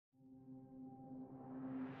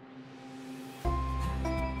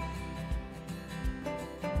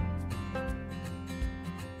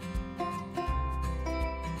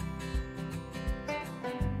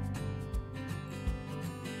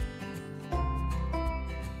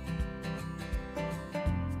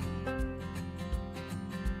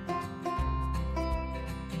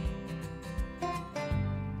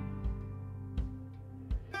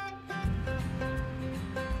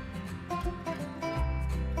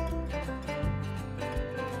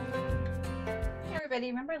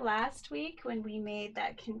everybody. Remember last week when we made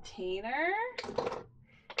that container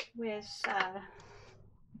with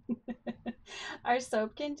our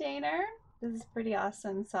soap container? This is pretty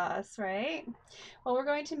awesome sauce, right? Well, we're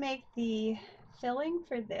going to make the filling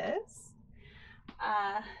for this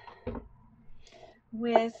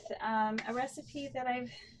with a recipe that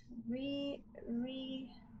I've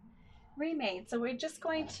remade. So we're just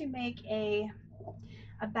going to make a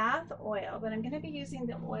bath oil, but I'm going to be using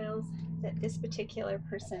the oils that this particular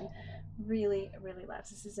person really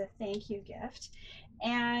loves. This is a thank you gift.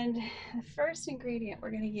 And the first ingredient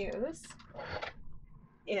we're going to use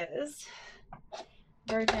is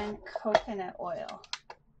virgin coconut oil.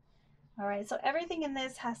 All right, so everything in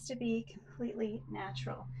this has to be completely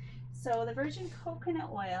natural. So the virgin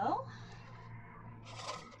coconut oil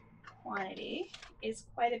quantity is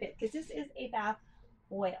quite a bit because this is a bath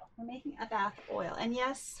oil. We're making a bath oil. And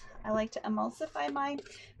yes, I like to emulsify mine,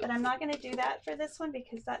 but I'm not going to do that for this one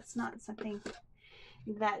because that's not something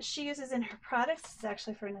that she uses in her products. It's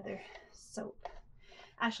actually for another soap,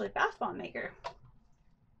 actually bath bomb maker.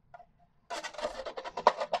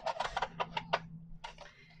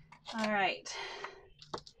 All right,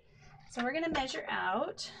 so we're going to measure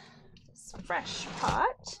out this fresh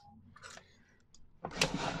pot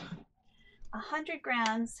 100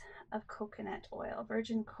 grams of coconut oil,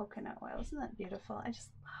 virgin coconut oil. Isn't that beautiful? I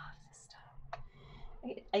just love this stuff.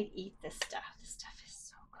 I eat this stuff. This stuff is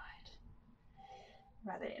so good.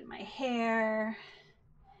 Rub it in my hair,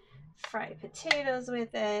 fry potatoes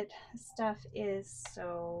with it. This stuff is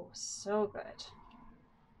so good.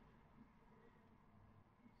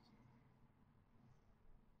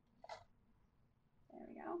 There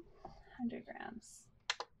we go, 100 grams.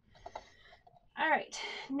 All right,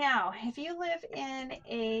 now if you live in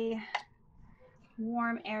a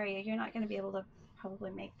warm area, you're not going to be able to probably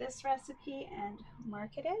make this recipe and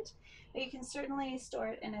market it, but you can certainly store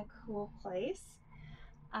it in a cool place.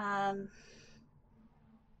 But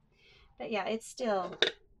yeah, it's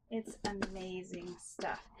amazing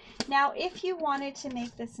stuff. Now, if you wanted to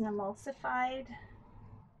make this an emulsified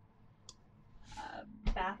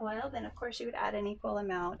bath oil, then of course you would add an equal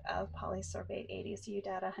amount of polysorbate 80. So you'd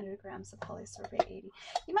add 100 grams of polysorbate 80.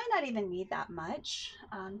 You might not even need that much.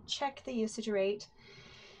 Check the usage rate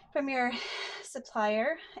from your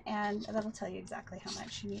supplier and that'll tell you exactly how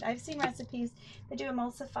much you need. I've seen recipes that do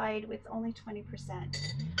emulsified with only 20%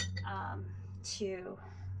 to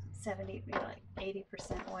 70, like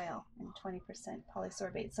 80% oil and 20%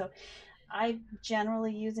 polysorbate. So I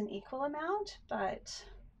generally use an equal amount, but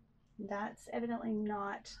that's evidently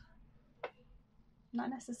not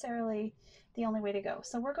necessarily the only way to go.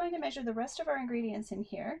 So we're going to measure the rest of our ingredients in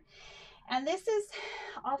here. And this is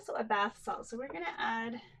also a bath salt. So we're going to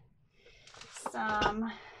add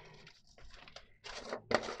some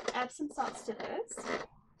Epsom salts to this.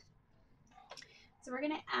 So we're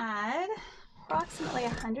going to add approximately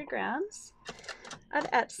 100 grams of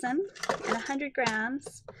Epsom and 100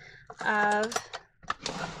 grams of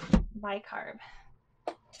bicarb.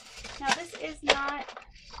 Now this is not,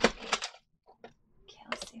 okay,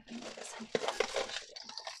 let's see if I can get this 100 grams.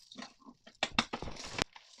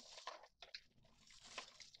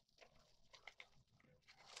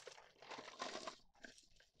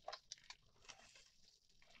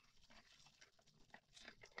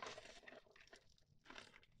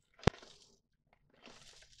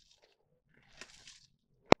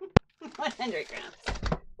 One 100 grams.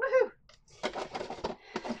 Woohoo!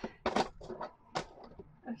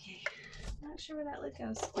 Okay, not sure where that lid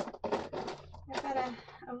goes. I've got a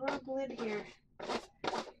rogue lid here.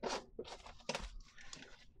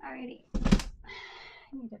 Alrighty.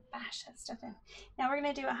 I need to bash that stuff in. Now we're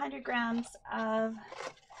going to do 100 grams of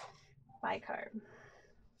bicarb.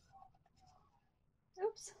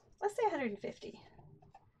 Oops, let's say 150.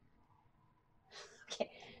 Okay,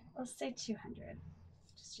 let's say 200.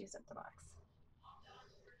 Just use up the box.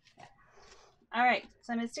 Yeah. All right,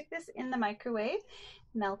 so I'm going to stick this in the microwave,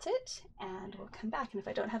 melt it, and we'll come back. And if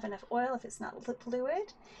I don't have enough oil, if it's not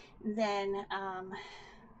fluid, then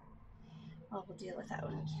well, we'll deal with that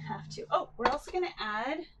when we have to. Oh, we're also going to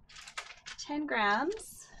add 10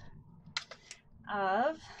 grams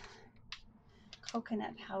of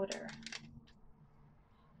coconut powder.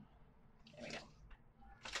 There we go.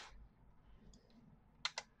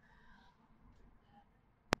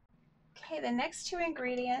 Okay, the next two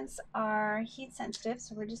ingredients are heat sensitive,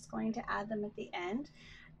 so we're just going to add them at the end,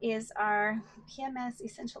 is our PMS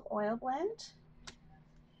essential oil blend,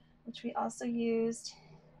 which we also used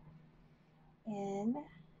in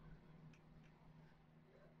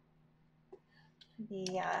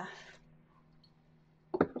the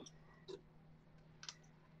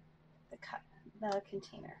cup, the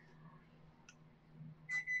container.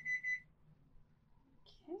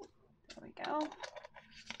 Okay, there we go.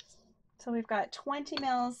 So we've got 20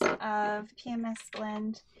 mils of PMS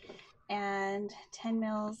blend and 10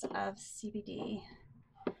 mils of CBD,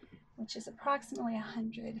 which is approximately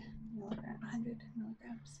 100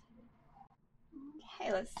 milligrams.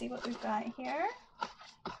 Okay, let's see what we've got here.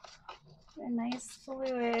 A nice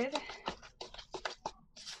fluid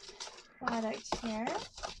product here.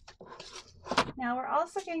 Now we're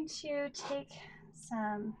also going to take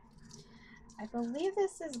some, I believe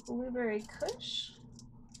this is blueberry kush.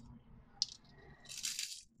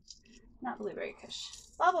 Not blueberry kush,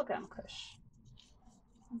 bubblegum kush.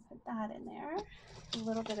 And put that in there. A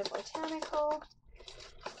little bit of botanical.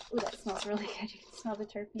 Ooh, that smells really good. You can smell the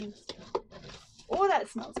terpenes. Oh, that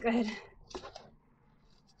smells good.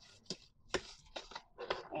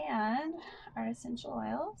 And our essential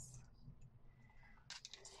oils.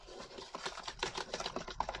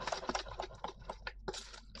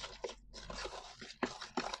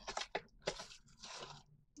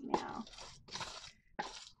 Now,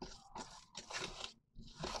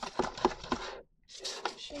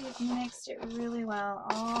 make sure you've mixed it really well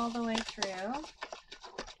all the way through.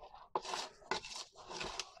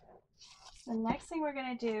 The next thing we're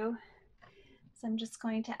going to do is I'm just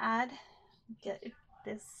going to get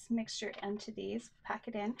this mixture into these, pack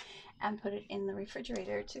it in, and put it in the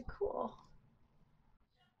refrigerator to cool.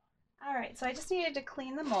 All right, so I just needed to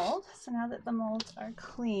clean the mold. So now that the molds are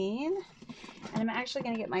clean, and I'm actually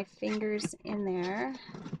going to get my fingers in there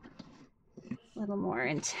a little more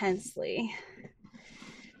intensely.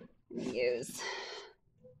 I'm going to use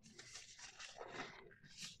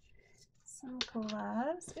some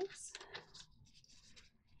gloves. Oops.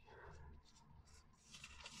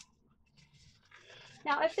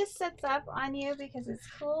 Now, if this sets up on you because it's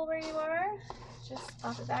cool where you are, just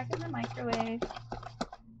pop it back in the microwave and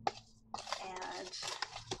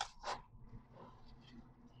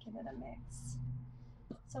give it a mix.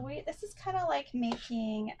 So this is kind of like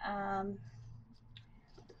making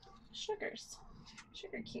sugar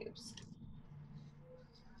cubes.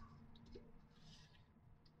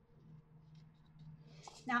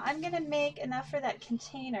 Now I'm going to make enough for that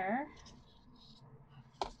container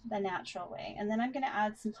the natural way, and then I'm going to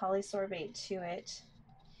add some polysorbate to it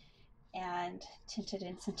and tint it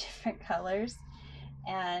in some different colors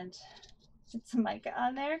and put some mica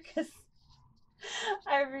on there because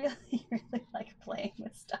I really like playing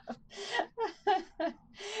with stuff.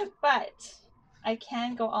 But I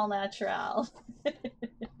can go all natural.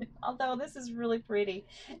 Although this is really pretty,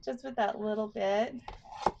 just with that little bit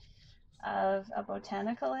of a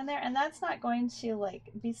botanical in there, and that's not going to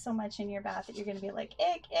like be so much in your bath that you're going to be like,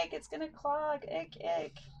 ick, ick, it's going to clog, ick,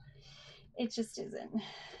 ick. It just isn't.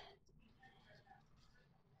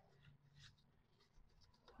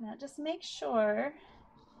 Now just make sure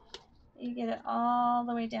you get it all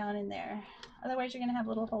the way down in there. Otherwise you're going to have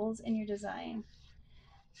little holes in your design.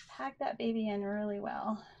 Pack that baby in really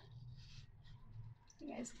well.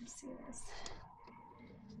 You guys can see this.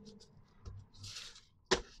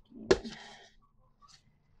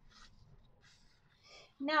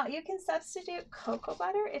 Now you can substitute cocoa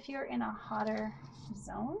butter if you're in a hotter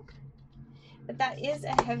zone, but that is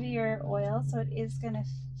a heavier oil, so it is going to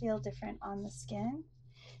feel different on the skin.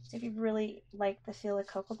 So if you really like the feel of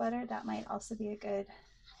cocoa butter, that might also be a good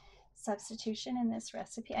substitution in this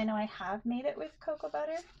recipe. I know I have made it with cocoa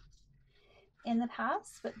butter in the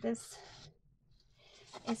past, but this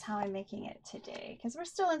is how I'm making it today because we're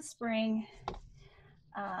still in spring.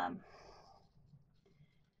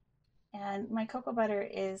 And my cocoa butter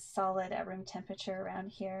is solid at room temperature around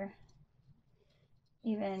here.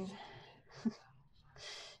 Even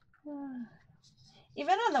on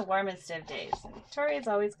the warmest of days. Victoria's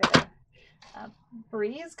always got a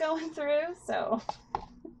breeze going through, so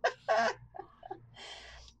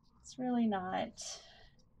it's really not.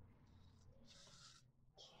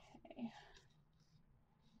 Okay.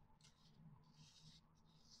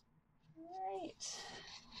 All right.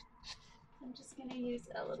 I'm just going to use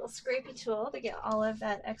a little scrapey tool to get all of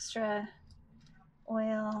that extra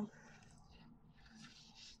oil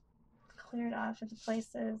cleared off of the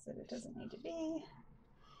places that it doesn't need to be.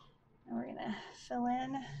 And we're going to fill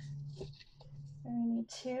in where we need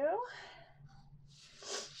to.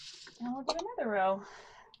 And we'll do another row.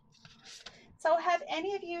 So have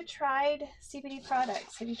any of you tried CBD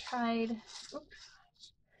products? Have you tried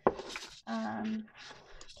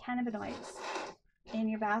cannabinoids in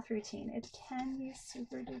your bath routine? It can be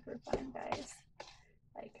super duper fun, guys.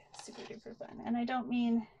 Like super duper fun. And I don't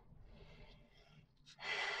mean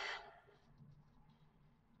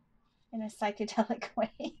in a psychedelic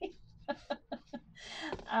way.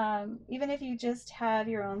 Even if you just have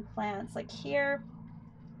your own plants, like here,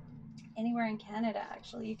 anywhere in Canada,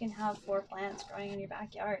 actually, you can have 4 plants growing in your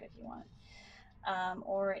backyard if you want,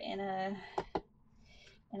 or in a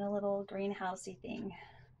little greenhousey thing.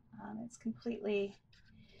 It's completely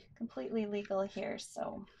legal here.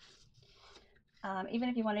 So even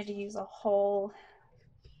if you wanted to use a whole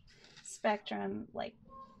spectrum like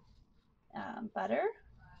butter,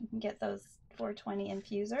 you can get those 420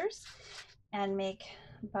 infusers and make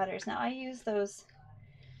butters. Now I use those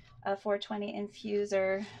 420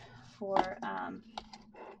 infuser for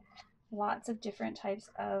lots of different types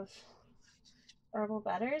of herbal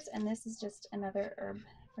butters, and this is just another herb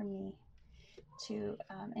for me to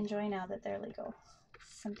enjoy now that they're legal.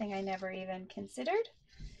 Something I never even considered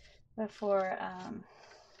before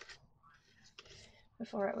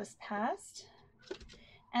it was passed.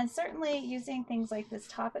 And certainly using things like this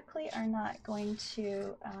topically are not going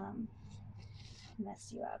to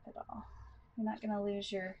mess you up at all. You're not going to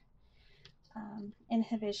lose your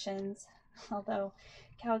inhibitions, although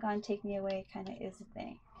Calgon Take Me Away kind of is a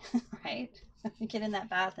thing, right? You get in that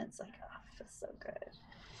bath and it's like, oh, it feels so good.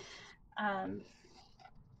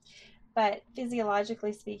 But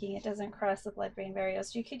physiologically speaking, it doesn't cross the blood-brain barrier.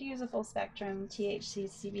 So you could use a full spectrum THC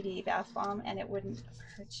CBD bath bomb and it wouldn't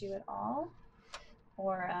hurt you at all.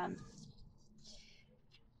 Or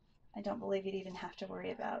I don't believe you'd even have to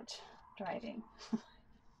worry about driving.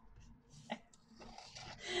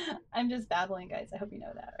 I'm just babbling, guys. I hope you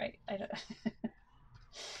know that, right? I don't.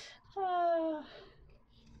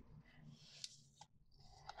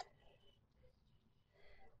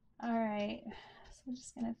 All right. So I'm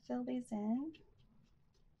just gonna fill these in.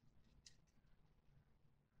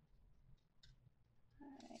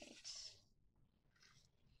 All right.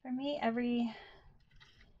 For me, every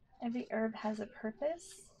herb has a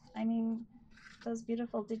purpose. I mean, those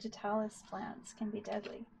beautiful digitalis plants can be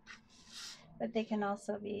deadly, but they can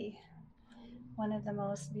also be one of the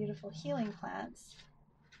most beautiful healing plants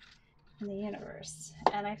in the universe.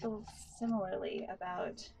 And I feel similarly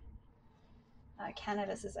about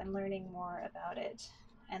cannabis as I'm learning more about it,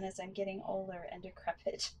 and as I'm getting older and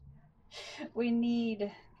decrepit. We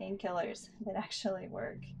need painkillers that actually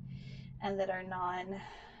work and that are non-habit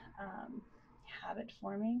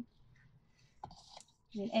forming.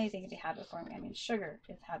 I mean, anything can be habit forming. I mean, sugar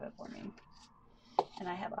is habit forming, and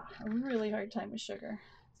I have a really hard time with sugar.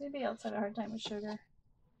 Does anybody else have a hard time with sugar?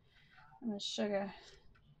 I'm a sugar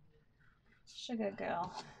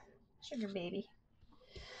girl, sugar baby.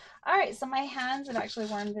 All right, so my hands have actually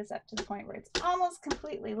warmed this up to the point where it's almost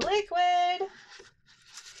completely liquid. I'm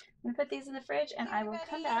gonna put these in the fridge, and I will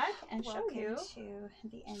come back and show you to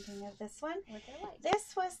the ending of this one.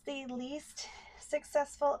 This was the least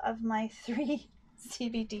successful of my 3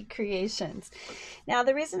 CBD creations. Now,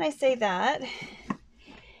 the reason I say that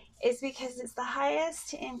is because it's the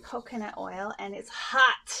highest in coconut oil, and it's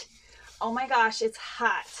hot. Oh my gosh, it's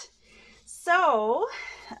hot. So,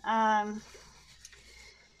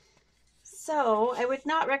 so I would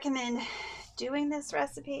not recommend doing this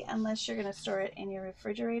recipe unless you're going to store it in your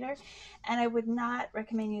refrigerator, and I would not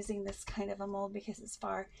recommend using this kind of a mold because it's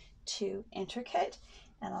far too intricate.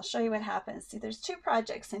 And I'll show you what happens. See, there's 2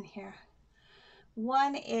 projects in here.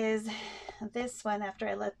 One is this one. After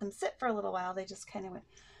I let them sit for a little while, they just kind of went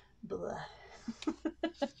blah.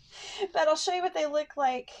 But I'll show you what they look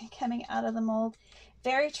like coming out of the mold.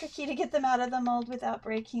 Very tricky to get them out of the mold without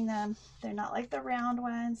breaking them. They're not like the round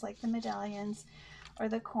ones, like the medallions or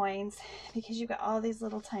the coins, because you've got all these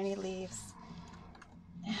little tiny leaves,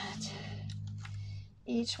 and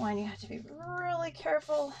each one you have to be really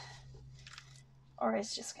careful or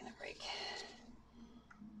it's just gonna break.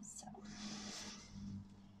 So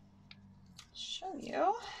show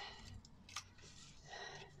you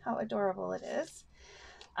how adorable it is.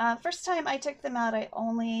 First time I took them out, I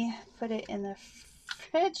only put it in the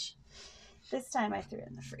fridge. This time I threw it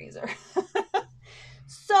in the freezer.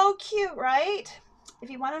 So cute, right? If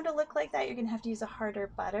you want them to look like that, you're gonna have to use a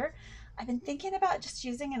harder butter. I've been thinking about just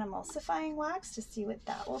using an emulsifying wax to see what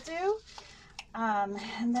that will do.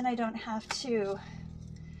 And then I don't have to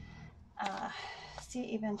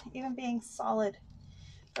see, even being solid,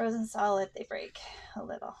 frozen solid, they break a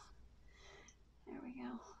little. There we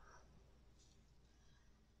go.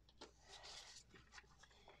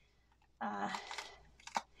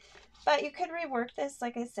 But you could rework this,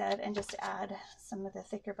 like I said, and just add some of the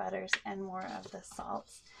thicker butters and more of the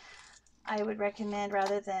salts. I would recommend,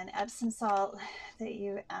 rather than Epsom salt, that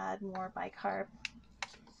you add more bicarb.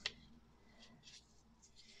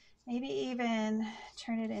 Maybe even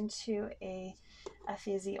turn it into a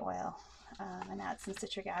fizzy oil and add some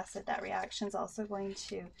citric acid. That reaction is also going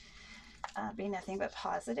to be nothing but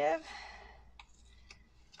positive.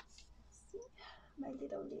 See my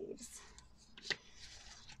little leaves.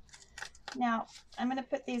 Now, I'm going to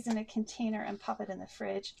put these in a container and pop it in the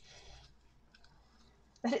fridge.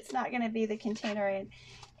 But it's not going to be the container I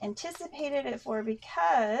anticipated it for,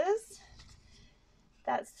 because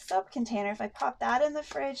that's the soap container. If I pop that in the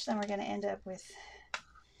fridge, then we're going to end up with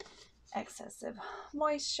excessive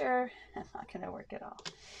moisture. That's not going to work at all.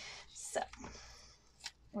 So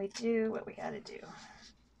we do what we got to do.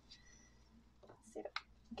 Let's see if I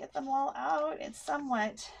can get them all out. It's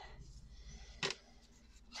somewhat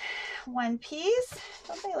one piece.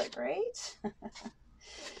 Don't they look great?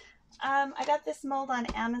 I got this mold on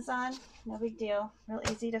Amazon. No big deal. Real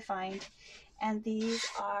easy to find. And these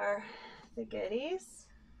are the goodies.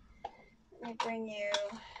 Let me bring you,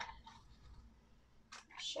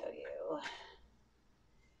 show you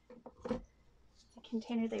the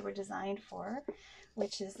container they were designed for,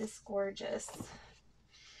 which is this gorgeous.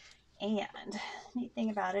 And the neat thing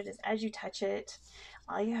about it is, as you touch it,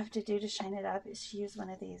 all you have to do to shine it up is use one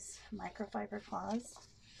of these microfiber cloths,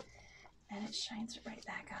 and it shines right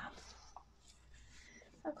back up.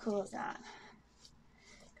 How cool is that?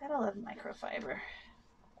 Gotta love microfiber.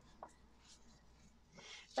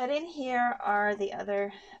 But in here are the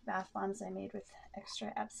other bath bombs I made with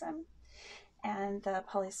extra Epsom and the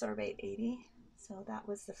polysorbate 80. So that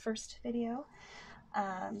was the first video.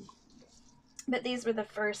 But these were the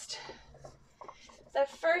first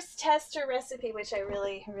tester recipe, which I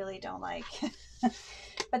really don't like.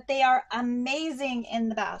 But they are amazing in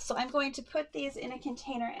the bath. So I'm going to put these in a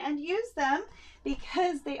container and use them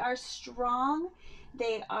because they are strong.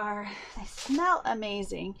 They smell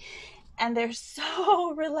amazing. And they're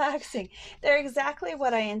so relaxing. They're exactly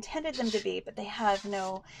what I intended them to be, but they have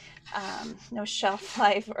no shelf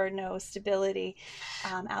life or no stability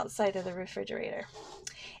outside of the refrigerator.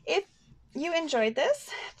 If you enjoyed this,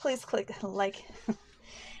 please click like.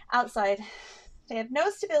 Outside, they have no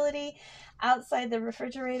stability outside the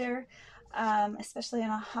refrigerator, especially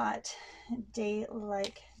on a hot day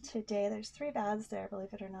like today. There's 3 baths there,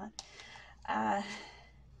 believe it or not.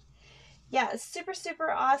 Yeah, super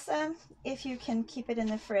awesome if you can keep it in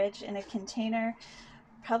the fridge in a container.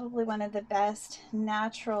 Probably one of the best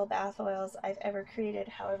natural bath oils I've ever created.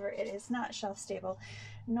 However, it is not shelf stable,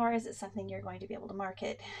 nor is it something you're going to be able to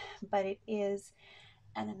market, but it is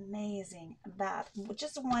an amazing bath.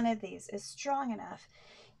 Just one of these is strong enough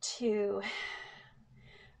to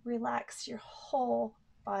relax your whole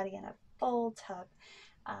body in a full tub.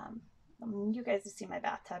 You guys have seen my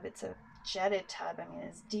bathtub. It's a jetted tub. I mean,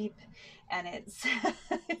 it's deep and it's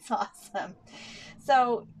it's awesome.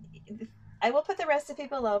 So I will put the recipe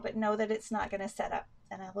below, but know that it's not going to set up,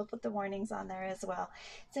 and I will put the warnings on there as well.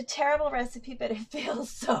 It's a terrible recipe, but it feels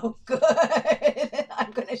so good.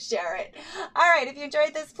 I'm going to share it. All right, if you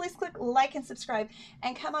enjoyed this, please click like and subscribe,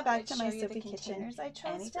 and come on back to my soapy kitchen I chose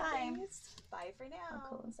anytime. Bye for now. How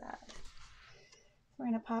cool is that? We're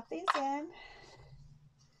going to pop these in.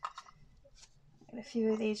 Get a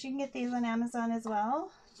few of these. You can get these on Amazon as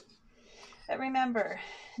well. But remember,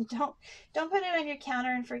 don't put it on your counter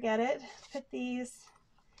and forget it. Put these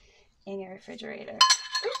in your refrigerator.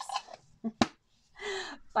 Oops.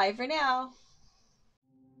 Bye for now.